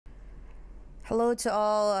Hello to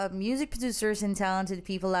all music producers and talented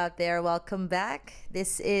people out there. Welcome back.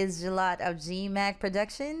 This is Jalat of GMAC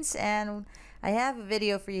Productions, and I have a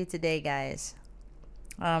video for you today, guys.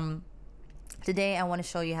 Today I want to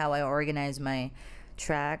show you how I organize my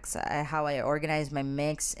tracks, how I organize my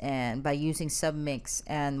mix, and by using Submix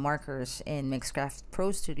and markers in Mixcraft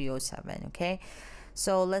Prostudio 7. Okay,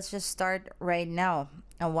 so let's just start right now.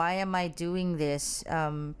 And why am I doing this?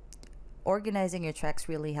 Organizing your tracks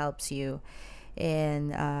really helps you in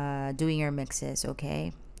doing your mixes.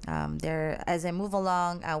 Okay, as I move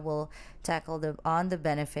along, I will tackle the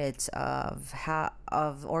benefits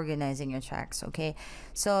of organizing your tracks. Okay,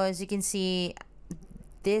 so as you can see,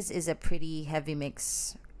 this is a pretty heavy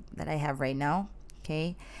mix that I have right now.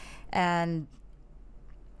 Okay, and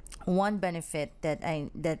one benefit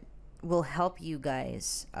that will help you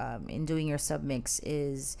guys in doing your submix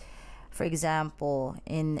is, for example,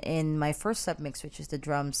 in my first submix, which is the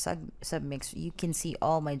drum submix, you can see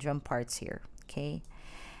all my drum parts here. Okay,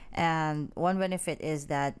 and one benefit is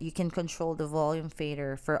that you can control the volume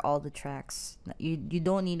fader for all the tracks. You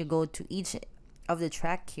don't need to go to each of the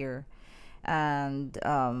track here and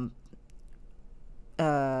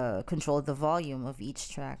control the volume of each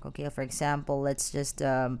track. Okay, for example, let's just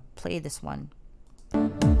play this one.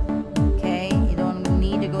 Okay, you don't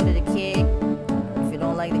need to go to the kick if you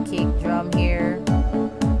don't like the kick drum here.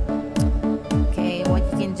 Okay, what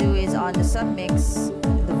you can do is on the submix,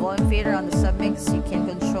 the volume fader on the submix, you can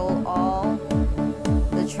control all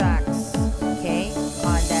the tracks, okay,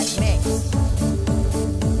 on that mix.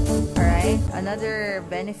 Alright, another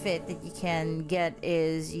benefit that you can get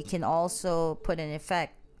is you can also put an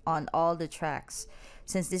effect on all the tracks.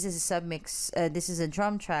 Since this is a submix, this is a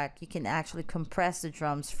drum track, you can actually compress the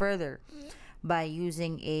drums further by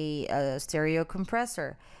using a stereo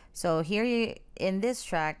compressor. So here in this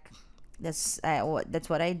track, that's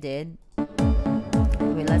what I did.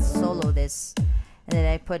 Okay, let's solo this, and then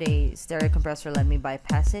I put a stereo compressor. Let me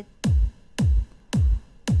bypass it.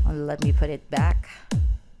 Let me put it back.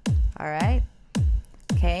 All right.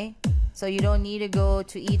 Okay. So you don't need to go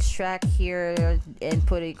to each track here and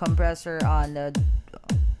put a compressor on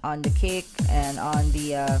the kick and on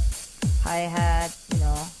the hi-hat, you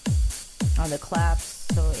know, on the claps,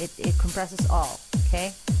 so it compresses all.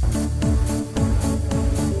 Okay,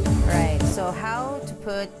 right. So how to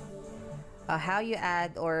put how you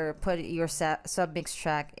add or put your submix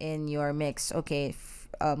track in your mix. Okay,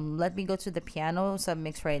 let me go to the piano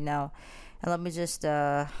submix right now, and let me just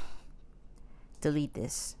delete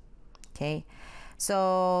this. Okay,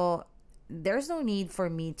 so there's no need for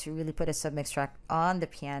me to really put a submix track on the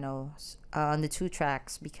piano, on the two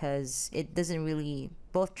tracks, because it doesn't really,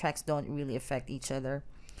 both tracks don't really affect each other.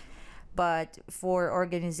 But for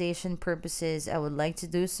organization purposes, I would like to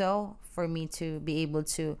do so, for me to be able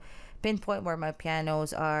to pinpoint where my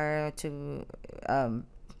pianos are, to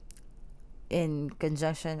in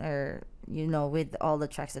conjunction, or you know, with all the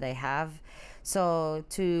tracks that I have. So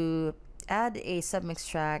to add a submix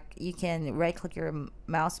track, you can right click your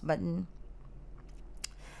mouse button.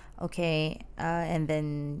 Okay, and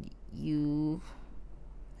then you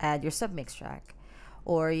add your submix track,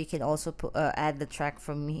 or you can also add the track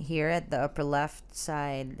from here at the upper left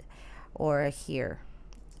side, or here.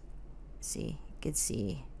 See, you can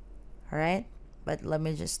see. All right, but let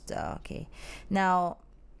me just okay, now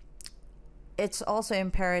it's also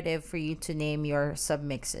imperative for you to name your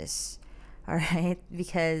submixes. All right,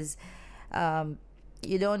 because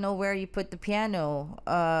you don't know where you put the piano.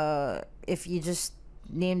 If you just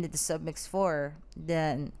named it the submix 4,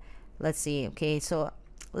 then let's see. Okay, so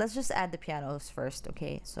let's just add the pianos first.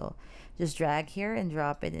 Okay, so just drag here and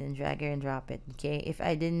drop it, and drag here and drop it. Okay, if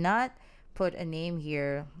I did not put a name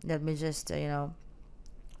here, let me just you know,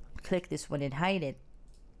 click this one and hide it.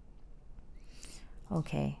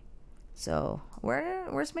 Okay, so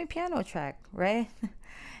where's my piano track, right?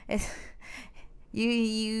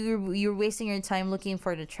 You're wasting your time looking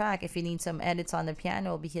for the track if you need some edits on the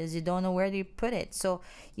piano, because you don't know where to put it. So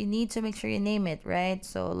you need to make sure you name it, right?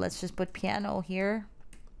 So let's just put piano here,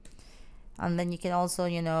 and then you can also,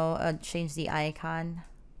 you know, change the icon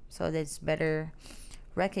so that's better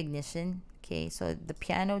recognition. Okay, so the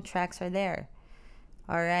piano tracks are there.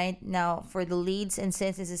 All right, now for the leads and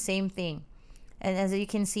synths, it's the same thing. And as you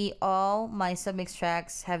can see, all my submix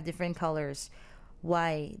tracks have different colors.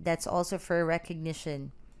 Why? That's also for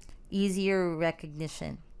recognition, easier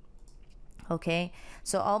recognition. Okay,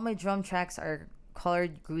 so all my drum tracks are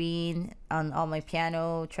colored green, and all my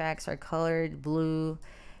piano tracks are colored blue,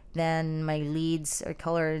 then my leads are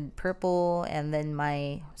colored purple, and then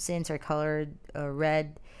my synths are colored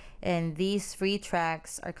red, and these 3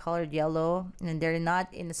 tracks are colored yellow, and they're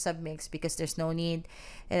not in the submix because there's no need.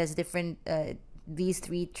 It has different these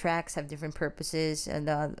 3 tracks have different purposes, and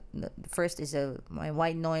the first is my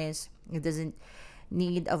white noise. It doesn't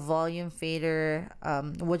need a volume fader.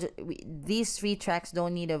 These 3 tracks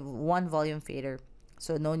don't need a 1 volume fader,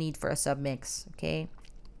 so no need for a submix. Okay,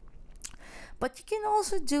 but you can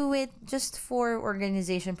also do it just for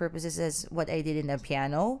organization purposes, as what I did in the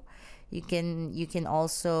piano. You can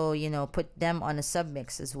also, you know, put them on a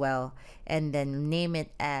submix as well, and then name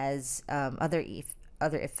it as other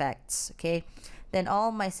effects. Okay, then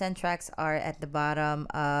all my send tracks are at the bottom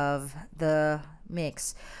of the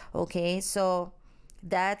mix. Okay, so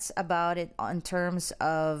that's about it in terms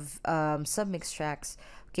of submix tracks.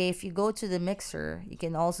 Okay, if you go to the mixer, you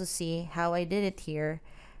can also see how I did it here,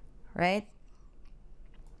 right?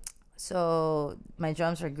 So my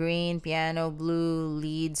drums are green, piano blue,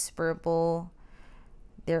 leads purple.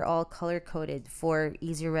 They're all color coded for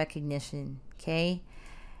easy recognition. Okay,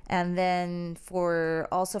 and then for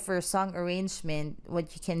song arrangement,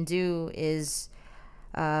 what you can do is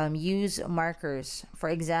use markers. For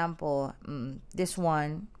example, this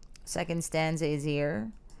one, second stanza is here.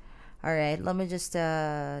 All right, let me just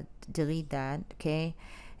delete that. Okay,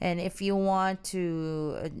 and if you want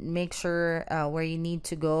to make sure where you need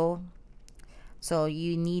to go, so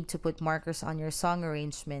you need to put markers on your song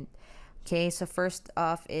arrangement. Okay, so first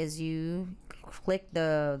off is you click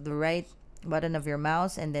the right button of your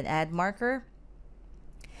mouse and then add marker.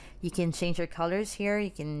 You can change your colors here. You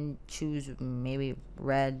can choose maybe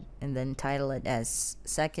red and then title it as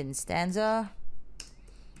second stanza.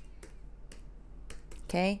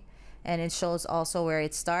 Okay, and it shows also where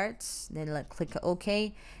it starts. Then click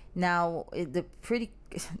OK. Now the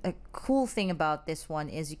a cool thing about this one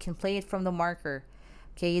is you can play it from the marker.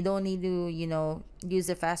 Okay, you don't need to, you know, use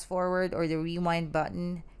the fast forward or the rewind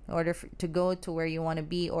button in order to go to where you want to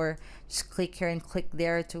be, or just click here and click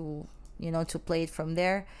there to, you know, to play it from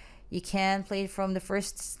there. You can play it from the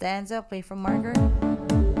first stanza, play from marker,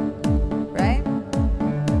 right?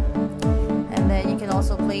 And then you can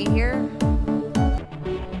also play here.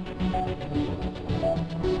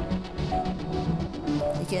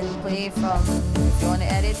 You can play from, if you want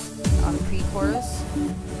to edit, on pre-chorus.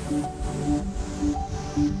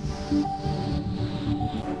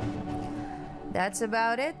 That's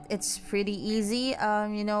about it. It's pretty easy.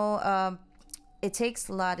 You know, it takes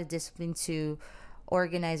a lot of discipline to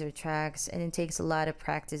organize your tracks, and it takes a lot of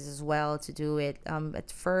practice as well to do it. At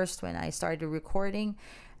first, when I started recording,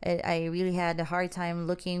 I really had a hard time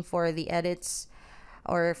looking for the edits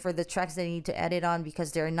or for the tracks that I need to edit on,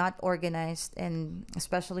 because they're not organized. And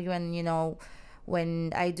especially when, you know,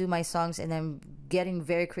 when I do my songs and I'm getting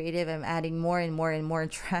very creative, I'm adding more and more and more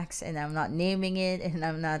tracks, and I'm not naming it, and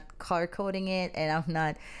I'm not color coding it, and I'm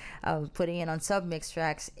not putting it on submix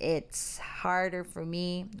tracks. It's harder for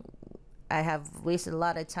me. I have wasted a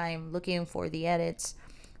lot of time looking for the edits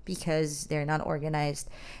because they're not organized,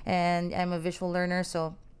 and I'm a visual learner,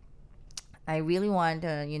 so I really want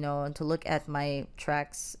to, you know, to look at my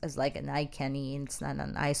tracks as like an eye candy, and it's not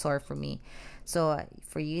an eyesore for me. So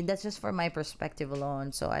for you, that's just for my perspective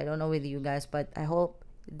alone. So I don't know with you guys, but I hope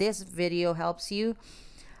this video helps you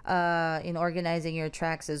in organizing your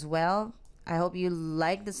tracks as well. I hope you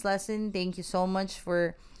like this lesson. Thank you so much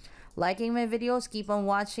for liking my videos. Keep on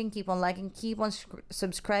watching, keep on liking, keep on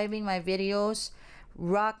subscribing my videos.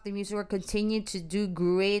 Rock the music, or continue to do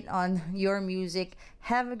great on your music.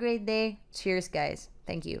 Have a great day. Cheers, guys.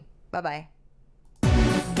 Thank you. Bye-bye.